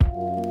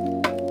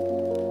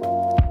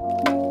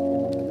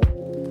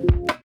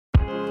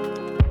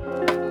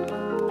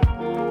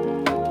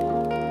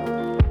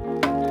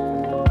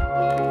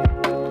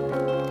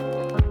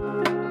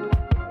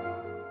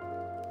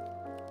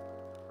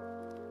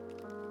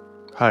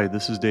Hi,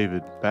 this is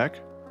David, back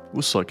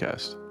with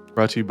Slugcast,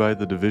 brought to you by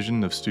the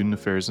Division of Student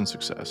Affairs and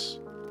Success.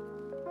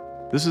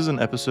 This is an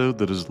episode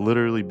that has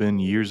literally been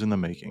years in the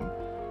making.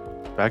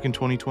 Back in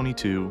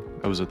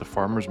 2022, I was at the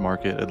farmer's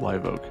market at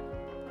Live Oak.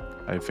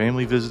 I had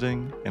family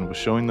visiting and was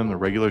showing them the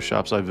regular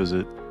shops I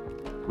visit,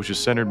 which is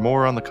centered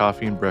more on the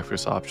coffee and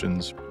breakfast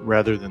options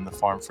rather than the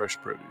farm fresh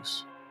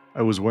produce.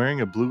 I was wearing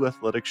a blue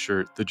athletic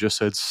shirt that just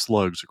said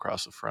slugs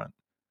across the front,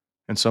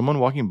 and someone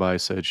walking by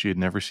said she had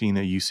never seen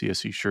a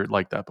UCSC shirt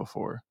like that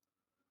before.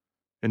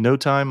 In no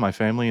time, my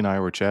family and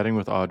I were chatting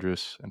with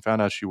Audris and found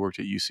out she worked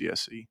at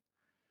UCSC.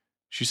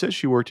 She said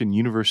she worked in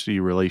university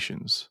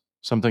relations,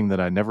 something that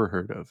I never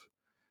heard of.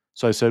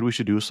 So I said we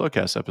should do a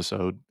Slugcast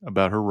episode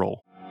about her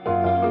role.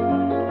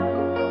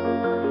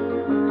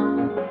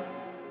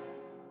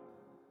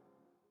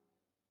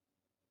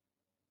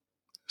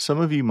 Some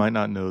of you might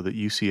not know that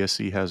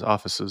UCSC has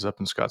offices up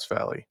in Scotts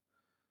Valley.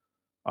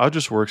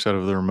 Audris works out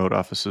of the remote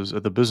offices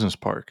at the Business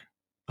Park,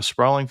 a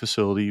sprawling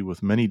facility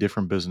with many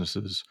different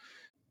businesses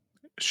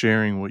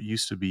sharing what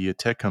used to be a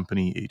tech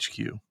company HQ.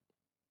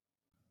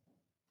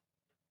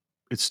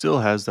 It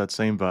still has that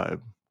same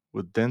vibe,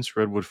 with dense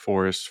redwood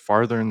forests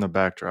farther in the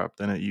backdrop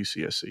than at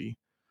UCSC,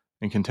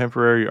 and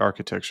contemporary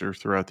architecture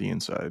throughout the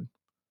inside.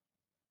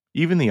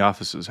 Even the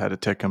offices had a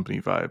tech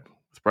company vibe,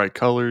 with bright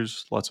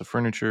colors, lots of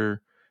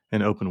furniture,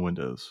 and open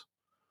windows.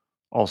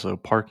 Also,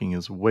 parking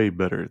is way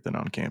better than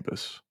on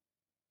campus.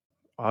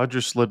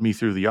 Audris led me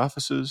through the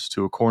offices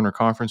to a corner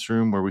conference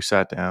room where we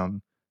sat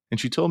down,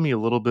 and she told me a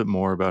little bit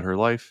more about her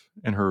life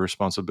and her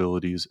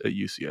responsibilities at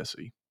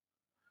UCSC.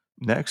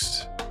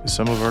 Next is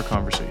some of our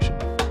conversation.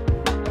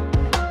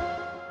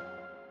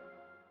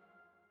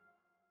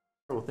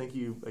 Well, thank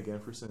you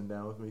again for sitting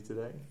down with me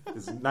today.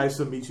 It's nice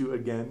to meet you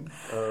again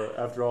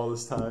after all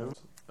this time.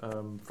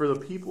 For the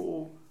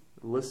people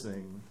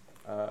listening,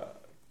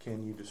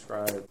 can you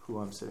describe who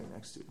I'm sitting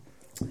next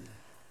to?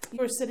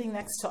 You're sitting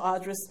next to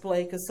Audris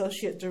Blake,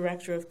 Associate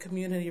Director of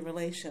Community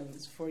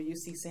Relations for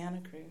UC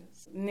Santa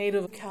Cruz.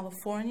 Native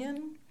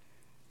Californian,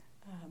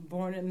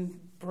 born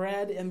and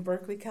bred in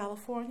Berkeley,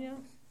 California.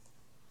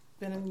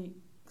 Been in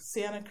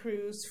Santa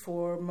Cruz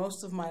for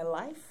most of my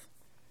life.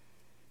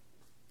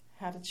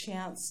 Had a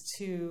chance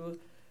to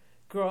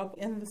grow up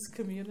in this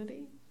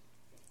community,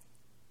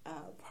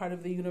 part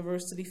of the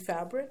university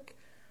fabric.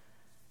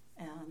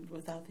 And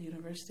without the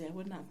university, I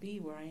would not be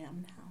where I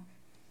am now.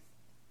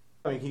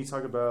 I mean, can you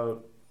talk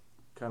about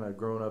kind of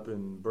growing up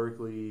in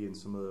Berkeley and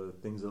some of the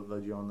things that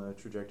led you on the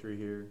trajectory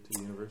here to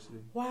the university?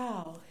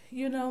 Wow.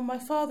 You know, my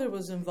father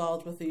was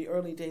involved with the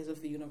early days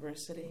of the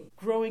university.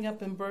 Growing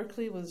up in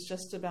Berkeley was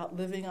just about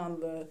living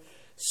on the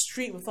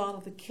street with all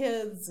of the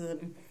kids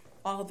and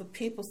all the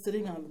people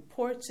sitting on the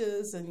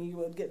porches, and you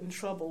would get in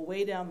trouble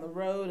way down the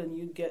road, and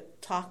you'd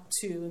get talked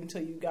to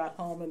until you got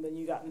home, and then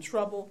you got in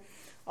trouble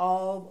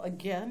all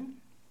again.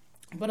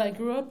 But I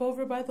grew up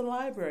over by the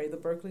library, the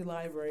Berkeley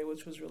Library,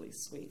 which was really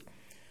sweet,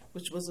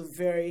 which was a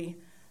very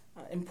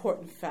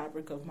important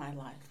fabric of my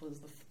life,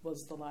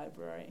 was the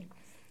library.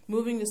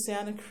 Moving to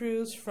Santa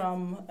Cruz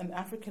from an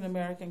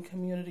African-American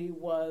community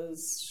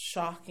was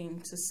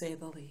shocking, to say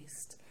the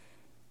least.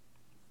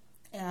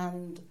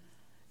 And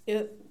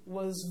it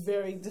was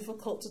very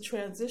difficult to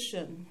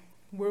transition,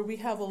 where we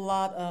have a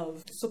lot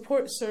of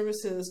support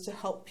services to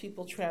help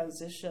people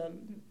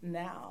transition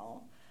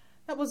now.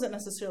 That wasn't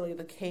necessarily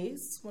the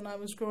case when I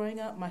was growing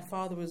up. My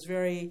father was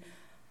very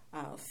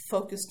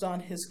focused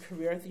on his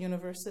career at the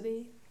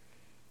university.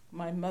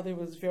 My mother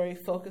was very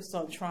focused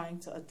on trying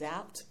to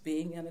adapt,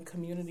 being in a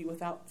community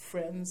without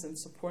friends and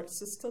support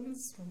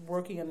systems,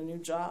 working in a new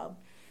job.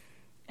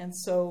 And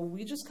so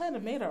we just kind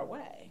of made our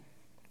way,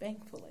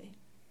 thankfully.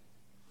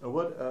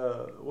 What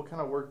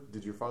kind of work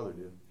did your father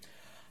do?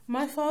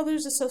 My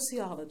father's a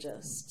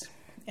sociologist,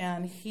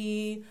 and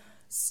he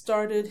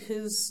started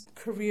his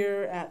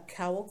career at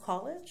Cowell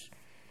College.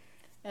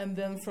 And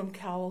then from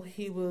Cowell,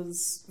 he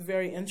was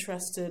very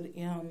interested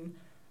in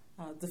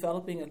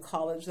developing a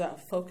college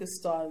that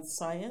focused on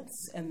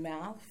science and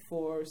math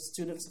for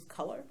students of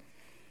color,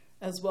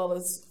 as well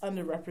as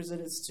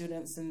underrepresented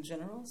students in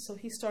general. So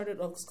he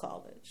started Oaks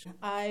College.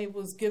 I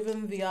was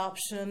given the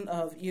option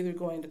of either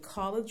going to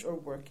college or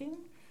working.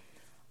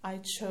 I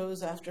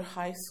chose after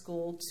high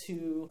school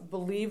to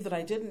believe that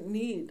I didn't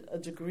need a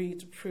degree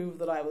to prove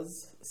that I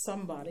was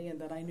somebody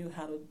and that I knew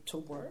how to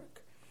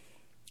work.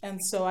 And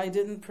so I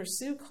didn't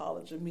pursue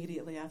college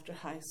immediately after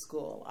high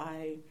school.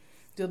 I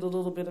did a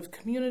little bit of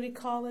community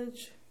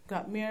college,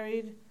 got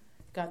married,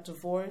 got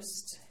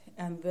divorced,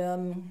 and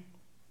then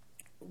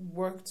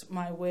worked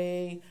my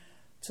way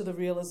to the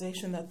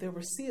realization that there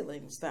were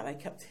ceilings that I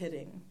kept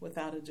hitting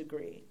without a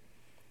degree.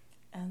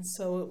 And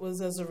so it was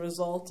as a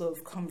result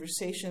of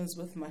conversations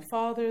with my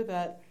father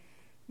that,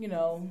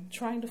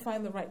 trying to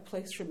find the right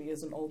place for me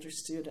as an older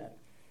student.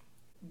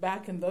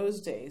 Back in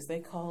those days,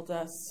 they called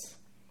us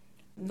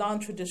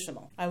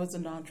non-traditional. I was a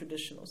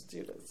non-traditional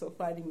student, so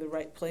finding the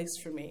right place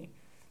for me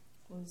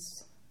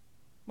was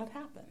what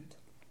happened.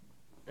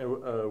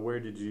 And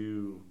where did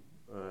you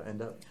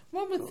end up?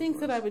 One would think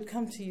that I would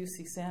come to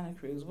UC Santa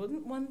Cruz.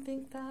 Wouldn't one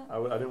think that?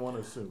 I didn't want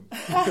to assume.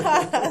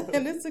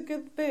 And it's a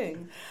good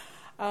thing.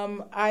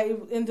 I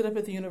ended up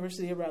at the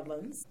University of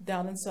Redlands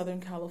down in Southern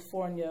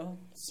California,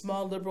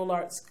 small liberal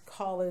arts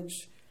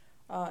college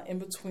in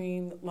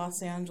between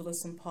Los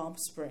Angeles and Palm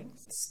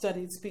Springs.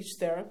 Studied speech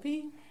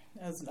therapy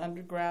as an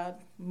undergrad,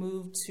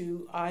 moved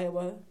to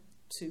Iowa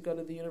to go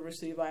to the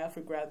University of Iowa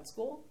for grad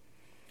school.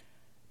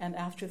 And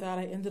after that,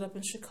 I ended up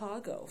in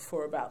Chicago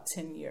for about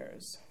 10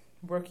 years,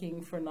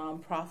 working for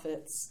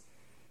nonprofits,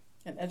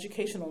 an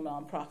educational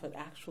nonprofit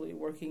actually,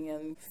 working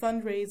in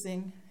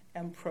fundraising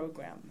and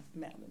program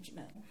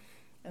management.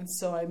 And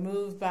so I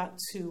moved back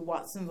to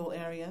Watsonville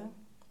area,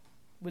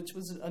 which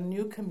was a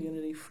new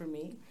community for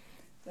me,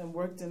 and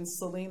worked in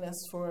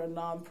Salinas for a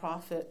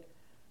nonprofit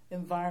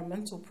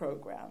environmental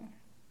program.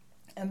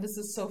 And this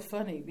is so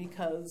funny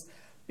because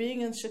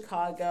being in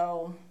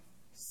Chicago,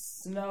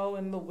 snow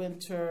in the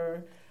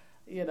winter,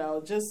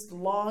 just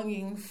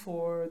longing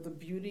for the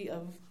beauty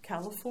of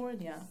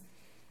California,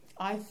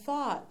 I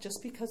thought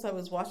just because I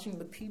was watching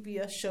the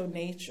PBS show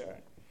Nature,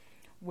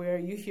 where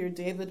you hear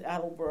David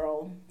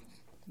Attenborough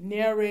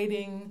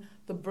narrating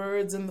the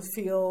birds in the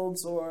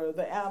fields or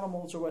the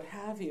animals or what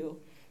have you,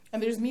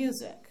 and there's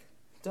music.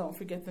 Don't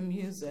forget the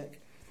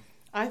music.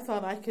 I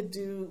thought I could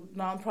do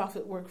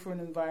nonprofit work for an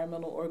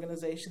environmental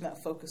organization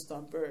that focused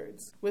on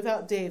birds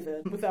without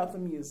David, without the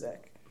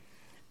music.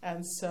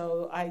 And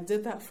so I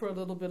did that for a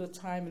little bit of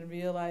time and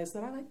realized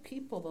that I like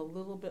people a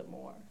little bit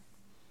more,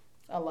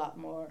 a lot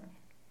more.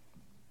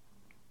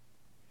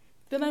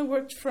 Then I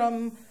went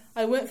from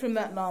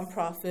that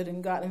nonprofit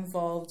and got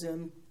involved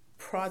in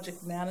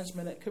project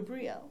management at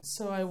Cabrillo.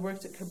 So I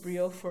worked at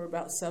Cabrillo for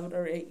about 7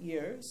 or 8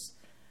 years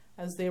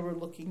as they were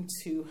looking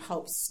to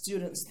help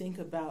students think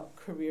about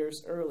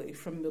careers early,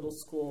 from middle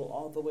school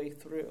all the way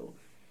through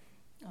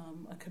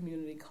a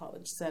community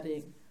college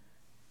setting,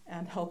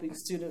 and helping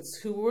students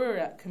who were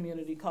at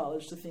community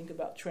college to think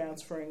about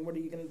transferring. What are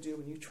you going to do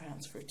when you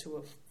transfer to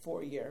a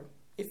 4-year,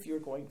 if you're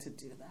going to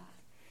do that?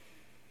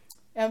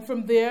 And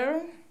from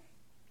there,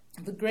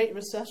 the Great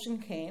Recession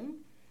came,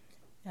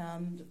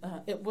 and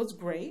it was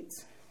great.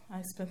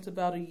 I spent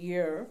about a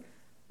year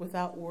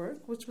without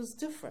work, which was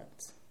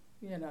different.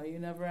 You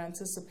never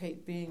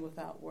anticipate being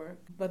without work,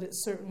 but it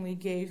certainly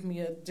gave me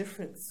a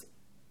different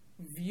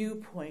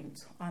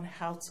viewpoint on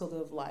how to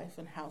live life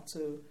and how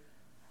to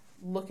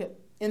look at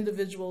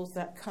individuals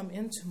that come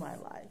into my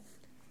life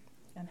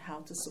and how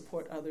to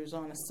support others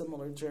on a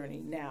similar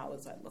journey now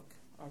as I look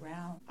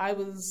around. I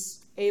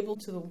was able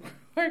to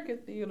work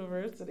at the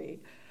university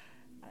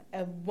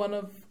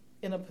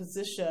in a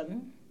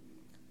position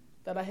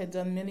that I had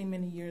done many,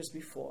 many years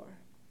before.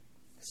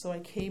 So I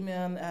came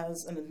in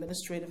as an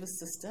administrative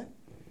assistant,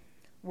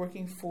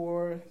 working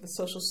for the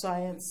social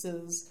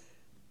sciences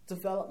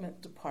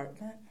development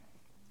department.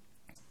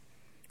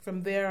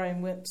 From there, I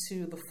went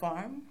to the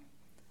farm,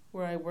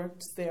 where I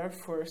worked there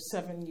for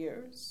 7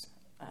 years,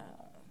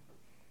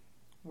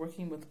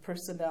 working with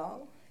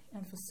personnel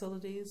and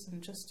facilities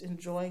and just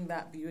enjoying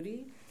that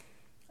beauty,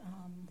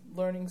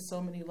 learning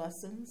so many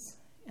lessons.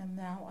 And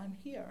now I'm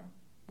here,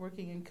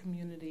 working in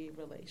community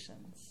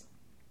relations.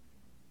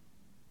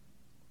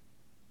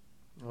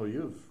 Oh,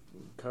 you've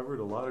covered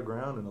a lot of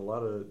ground in a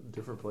lot of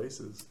different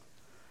places.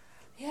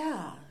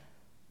 Yeah.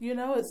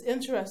 It's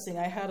interesting.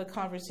 I had a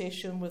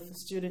conversation with the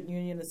Student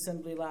Union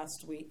Assembly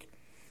last week.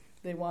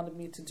 They wanted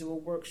me to do a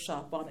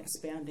workshop on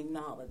expanding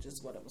knowledge,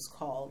 is what it was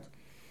called.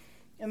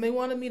 And they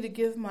wanted me to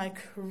give my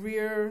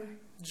career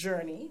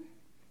journey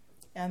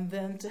and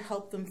then to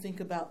help them think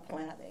about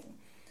planning.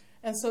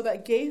 And so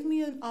that gave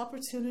me an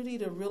opportunity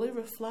to really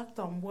reflect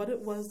on what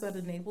it was that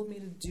enabled me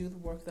to do the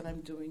work that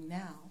I'm doing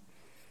now.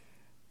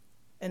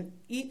 And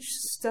each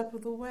step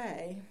of the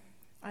way,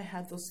 I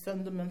had those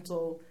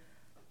fundamental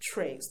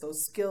traits,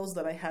 those skills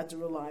that I had to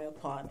rely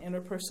upon,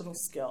 interpersonal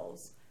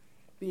skills,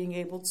 being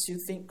able to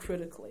think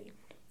critically,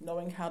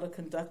 knowing how to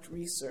conduct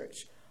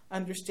research,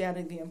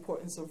 understanding the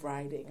importance of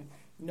writing,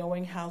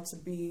 knowing how to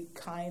be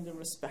kind and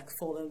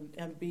respectful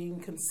and being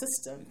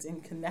consistent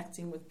in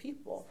connecting with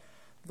people.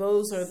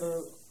 Those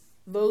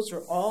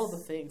are all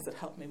the things that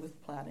help me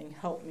with planning,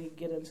 help me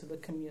get into the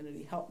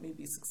community, help me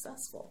be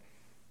successful.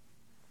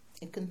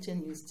 It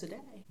continues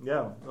today.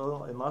 Yeah,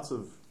 well, and lots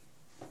of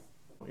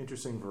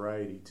interesting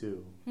variety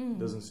too. It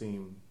doesn't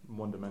seem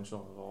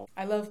one-dimensional at all.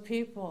 I love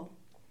people.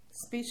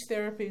 Speech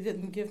therapy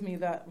didn't give me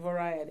that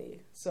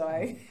variety, so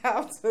I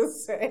have to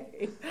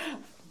say,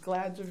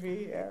 glad to be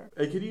here.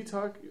 Hey, could you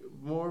talk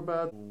more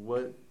about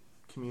what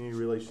community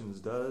relations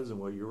does and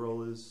what your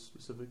role is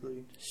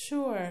specifically?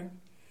 Sure.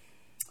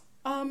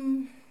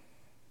 I'm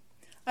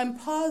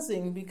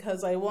pausing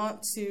because I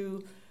want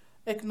to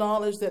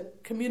acknowledge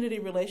that community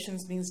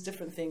relations means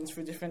different things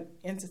for different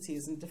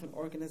entities and different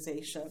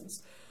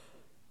organizations.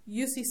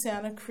 UC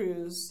Santa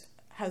Cruz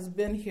has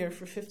been here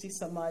for 50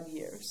 some odd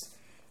years,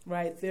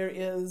 right? There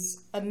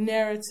is a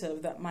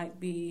narrative that might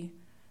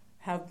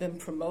have been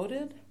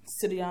promoted,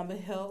 City on the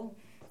Hill,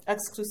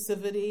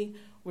 exclusivity,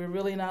 we're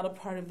really not a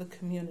part of the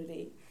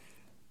community.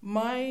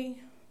 My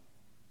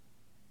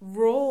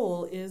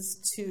role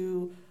is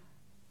to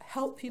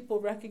help people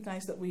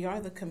recognize that we are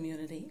the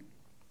community.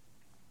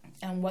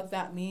 And what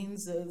that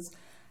means is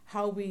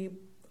how we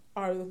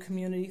are the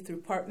community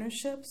through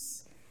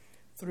partnerships,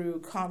 through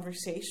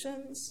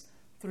conversations,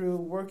 through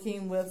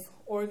working with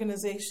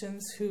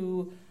organizations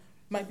who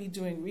might be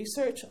doing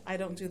research. I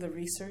don't do the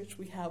research.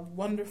 We have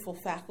wonderful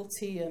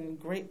faculty and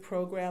great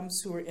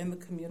programs who are in the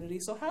community.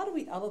 So how do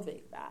we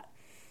elevate that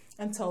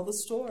and tell the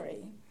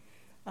story?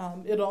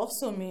 It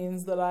also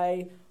means that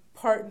I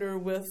partner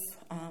with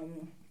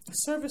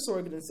service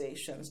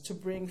organizations to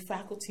bring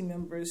faculty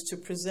members to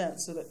present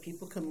so that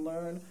people can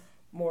learn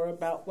more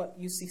about what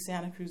UC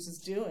Santa Cruz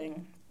is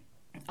doing.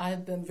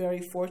 I've been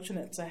very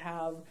fortunate to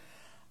have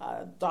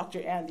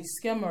Dr. Andy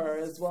Skimmer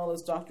as well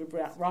as Dr.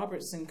 Brant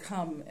Robertson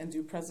come and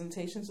do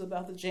presentations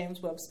about the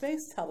James Webb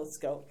Space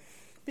Telescope,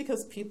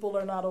 because people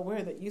are not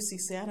aware that UC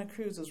Santa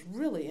Cruz is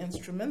really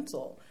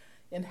instrumental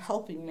in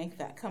helping make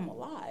that come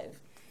alive.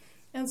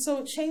 And so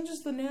it changes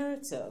the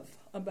narrative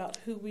about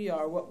who we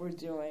are, what we're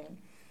doing.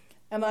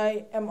 And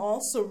I've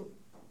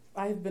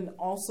been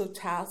also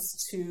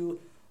tasked to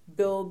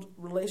build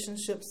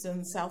relationships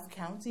in South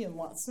County and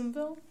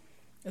Watsonville,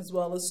 as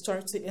well as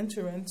start to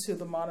enter into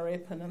the Monterey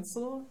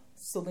Peninsula,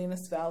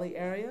 Salinas Valley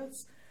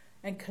areas,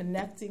 and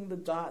connecting the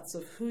dots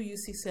of who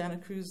UC Santa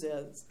Cruz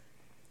is.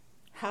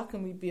 How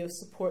can we be of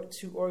support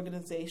to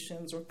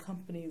organizations or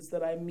companies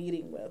that I'm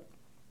meeting with?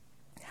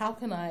 How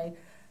can I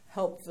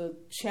help the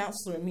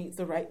chancellor meet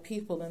the right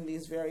people in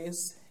these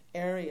various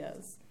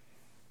areas?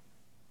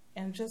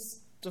 And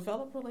just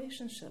develop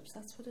relationships.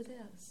 That's what it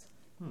is.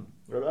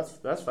 Well,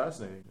 that's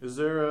fascinating. Is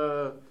there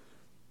a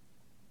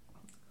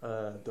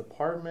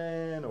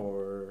department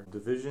or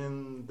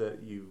division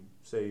that you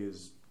say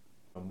is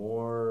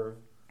more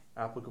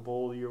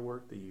applicable to your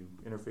work, that you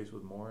interface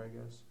with more, I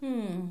guess?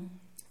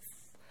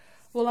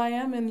 Well, I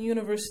am in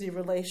university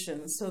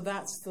relations, so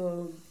that's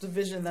the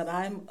division that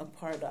I'm a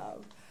part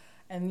of.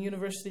 And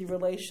university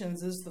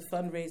relations is the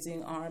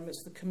fundraising arm,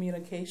 it's the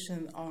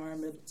communication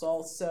arm, it's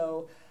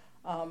also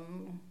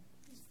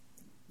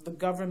the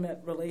government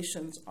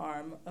relations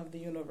arm of the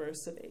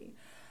university.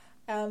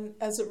 And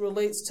as it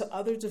relates to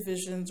other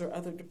divisions or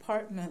other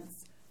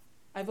departments,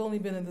 I've only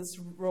been in this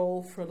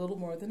role for a little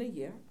more than a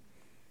year,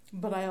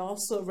 but I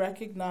also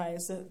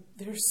recognize that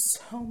there's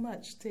so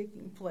much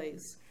taking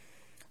place.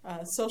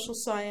 Social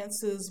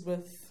sciences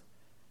with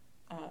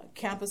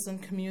campus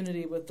and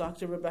community with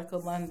Dr. Rebecca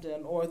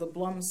London, or the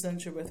Blum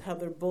Center with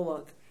Heather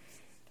Bullock.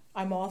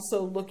 I'm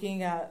also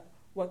looking at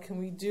what can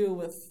we do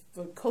with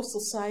the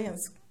coastal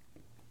science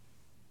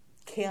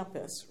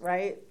campus,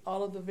 right?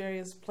 All of the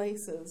various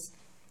places.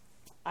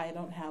 I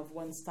don't have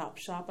one-stop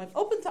shop. I'm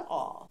open to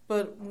all.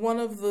 But one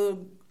of the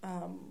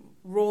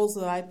roles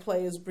that I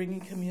play is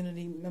bringing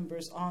community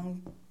members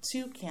on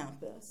to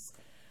campus.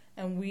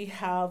 And we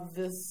have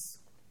this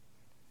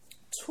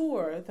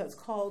tour that's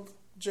called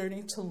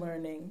Journey to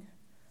Learning.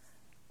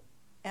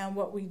 And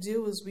what we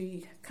do is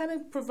we kind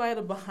of provide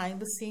a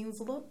behind-the-scenes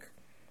look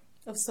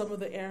of some of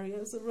the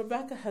areas. And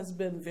Rebecca has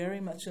been very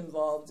much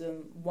involved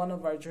in one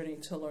of our Journey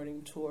to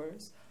Learning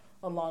tours,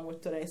 along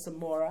with Teresa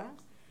Mora.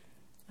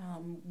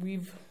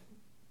 We've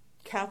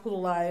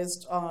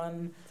capitalized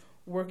on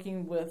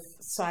working with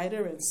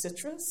Cider and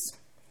Citrus,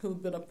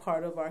 who've been a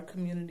part of our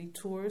community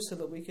tours, so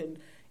that we can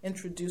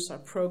introduce our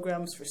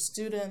programs for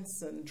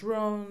students and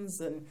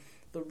drones and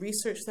the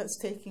research that's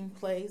taking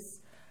place.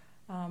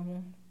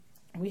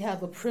 We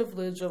have the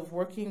privilege of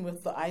working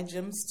with the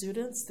iGEM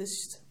students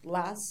this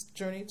last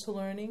Journey to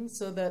Learning,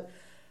 so that,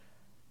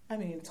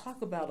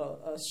 talk about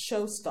a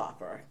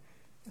showstopper.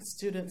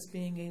 Students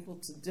being able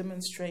to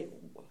demonstrate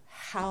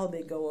how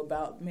they go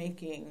about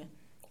making,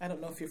 I don't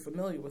know if you're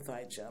familiar with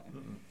iGEM.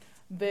 Mm-hmm.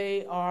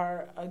 They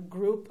are a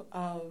group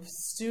of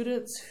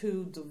students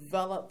who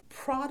develop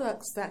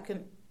products that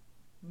can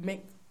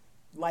make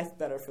life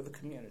better for the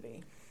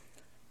community.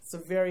 It's a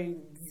very,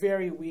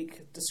 very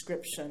weak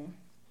description.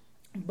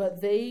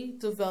 But they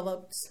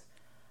developed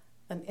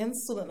a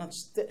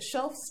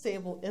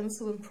shelf-stable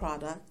insulin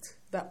product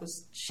that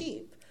was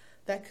cheap,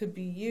 that could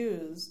be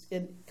used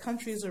in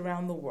countries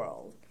around the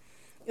world.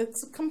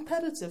 It's a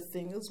competitive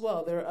thing as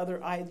well. There are other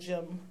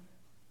iGEM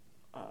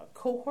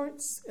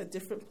cohorts at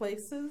different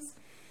places.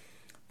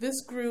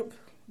 This group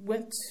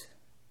went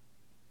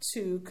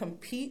to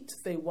compete.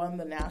 They won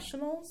the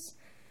nationals.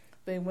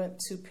 They went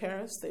to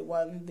Paris. They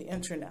won the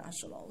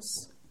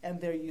internationals.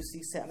 And they're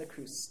UC Santa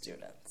Cruz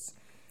students.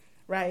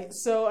 Right?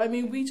 So,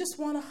 we just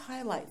want to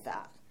highlight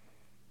that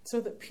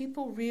so that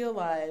people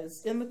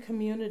realize in the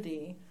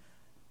community,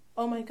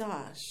 oh my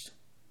gosh,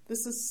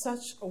 this is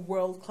such a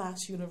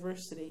world-class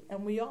university,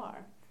 and we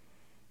are.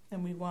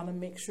 And we want to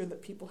make sure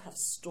that people have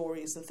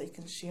stories that they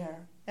can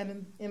share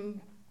and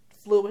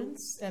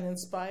influence and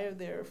inspire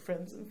their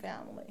friends and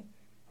family.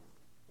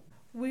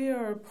 We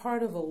are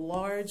part of a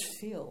large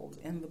field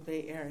in the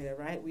Bay Area,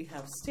 right? We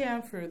have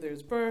Stanford,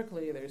 there's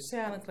Berkeley, there's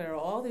Santa Clara,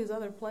 all these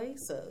other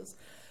places.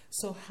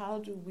 So how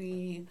do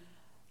we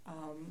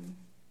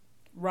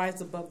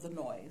rise above the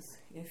noise,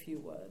 if you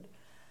would?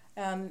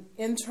 And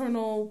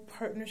internal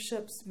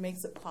partnerships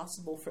makes it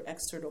possible for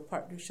external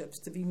partnerships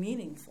to be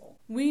meaningful.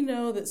 We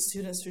know that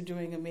students are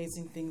doing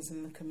amazing things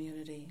in the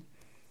community.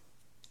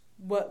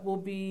 What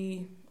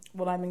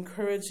I'm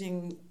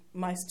encouraging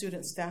my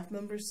student staff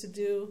members to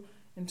do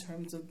in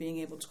terms of being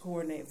able to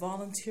coordinate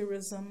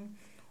volunteerism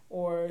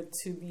or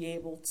to be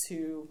able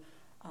to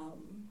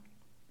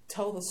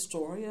tell the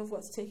story of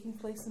what's taking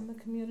place in the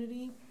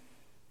community,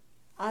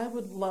 I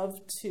would love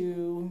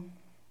to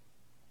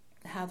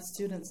have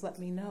students let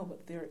me know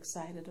what they're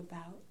excited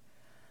about.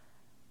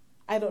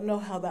 I don't know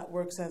how that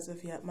works as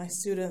of yet. My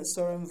students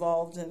are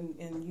involved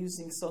in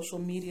using social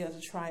media to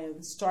try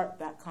and start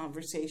that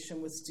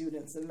conversation with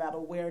students and that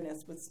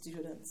awareness with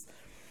students.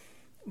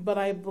 But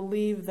I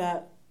believe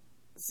that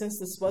since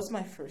this was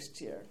my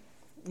first year,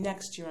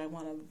 next year I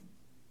want to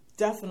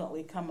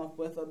definitely come up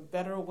with a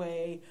better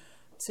way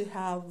to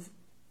have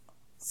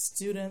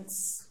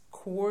students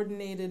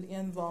coordinated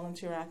in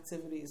volunteer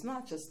activities,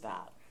 not just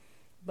that,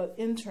 but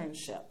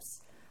internships.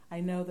 I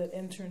know that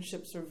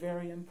internships are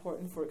very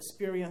important for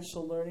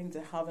experiential learning,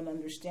 to have an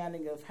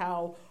understanding of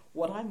how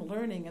what I'm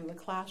learning in the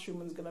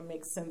classroom is going to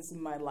make sense in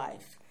my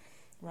life,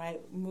 right?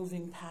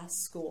 Moving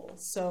past school.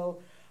 So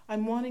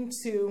I'm wanting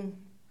to,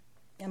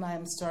 and I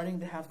am starting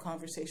to have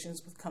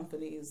conversations with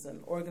companies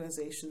and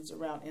organizations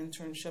around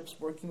internships,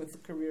 working with the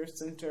Career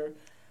Center,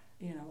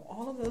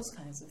 all of those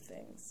kinds of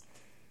things.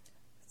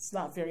 It's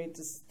not very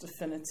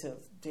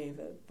definitive,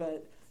 David,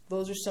 but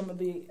those are some of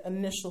the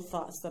initial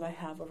thoughts that I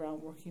have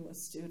around working with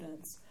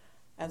students,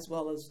 as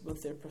well as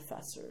with their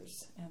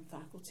professors and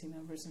faculty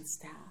members and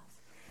staff.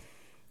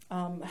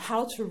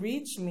 How to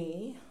reach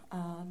me,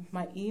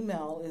 my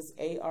email is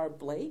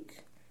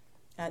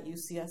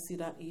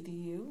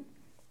arblake@ucsc.edu.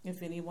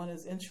 If anyone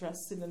is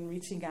interested in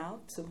reaching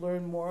out to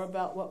learn more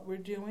about what we're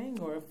doing,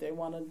 or if they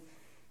want to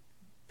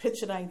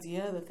pitch an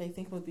idea that they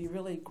think would be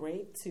really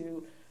great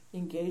to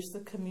engage the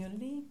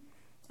community,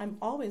 I'm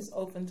always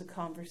open to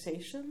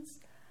conversations.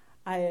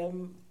 I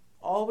am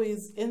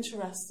always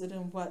interested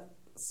in what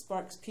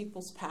sparks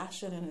people's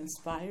passion and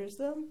inspires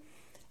them.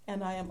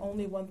 And I am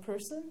only one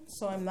person,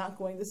 so I'm not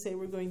going to say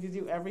we're going to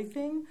do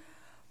everything.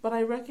 But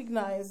I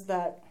recognize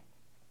that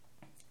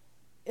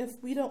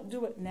if we don't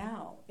do it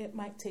now, it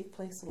might take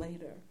place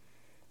later.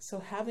 So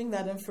having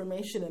that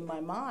information in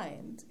my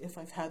mind, if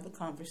I've had the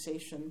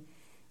conversation,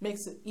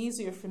 makes it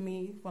easier for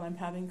me when I'm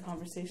having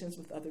conversations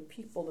with other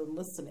people and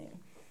listening,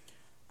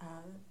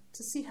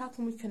 to see how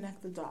can we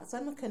connect the dots.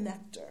 I'm a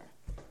connector.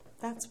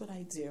 That's what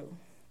I do.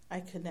 I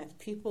connect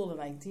people and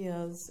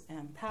ideas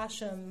and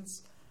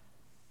passions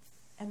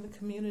and the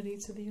community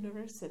to the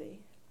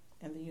university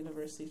and the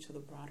university to the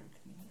broader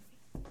community.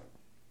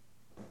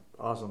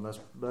 Awesome.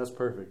 That's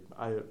perfect.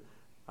 I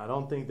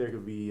don't think there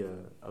could be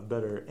a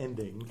better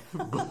ending,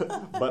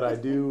 but I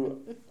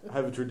do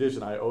have a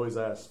tradition. I always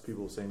ask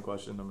people the same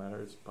question, no matter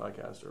it's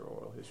podcast or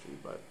oral history.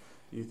 But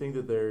do you think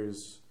that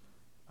there's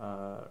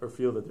or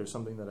feel that there's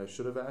something that I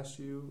should have asked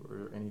you,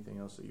 or anything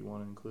else that you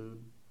want to include?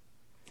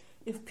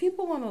 If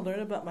people want to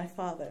learn about my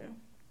father,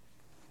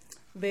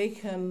 they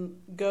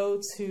can go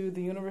to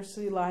the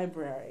university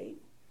library,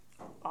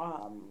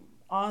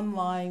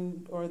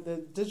 online, or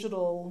the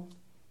digital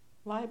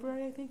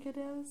library, I think it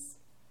is,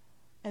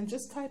 and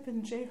just type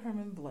in J.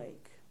 Herman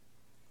Blake,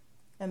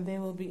 and they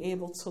will be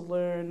able to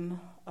learn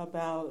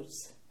about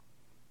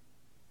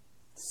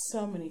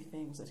so many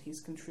things that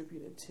he's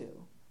contributed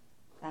to,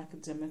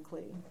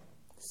 academically,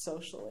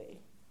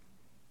 socially.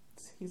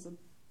 He's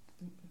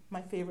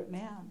my favorite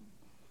man.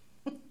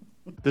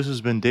 This has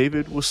been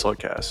David with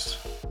Slugcast.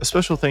 A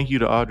special thank you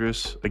to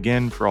Audris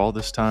again for all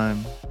this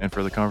time and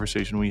for the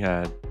conversation we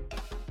had.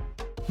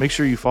 Make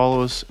sure you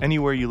follow us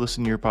anywhere you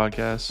listen to your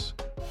podcasts,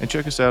 and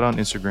check us out on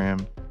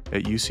Instagram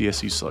at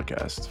UCSC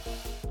Slugcast.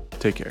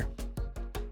 Take care.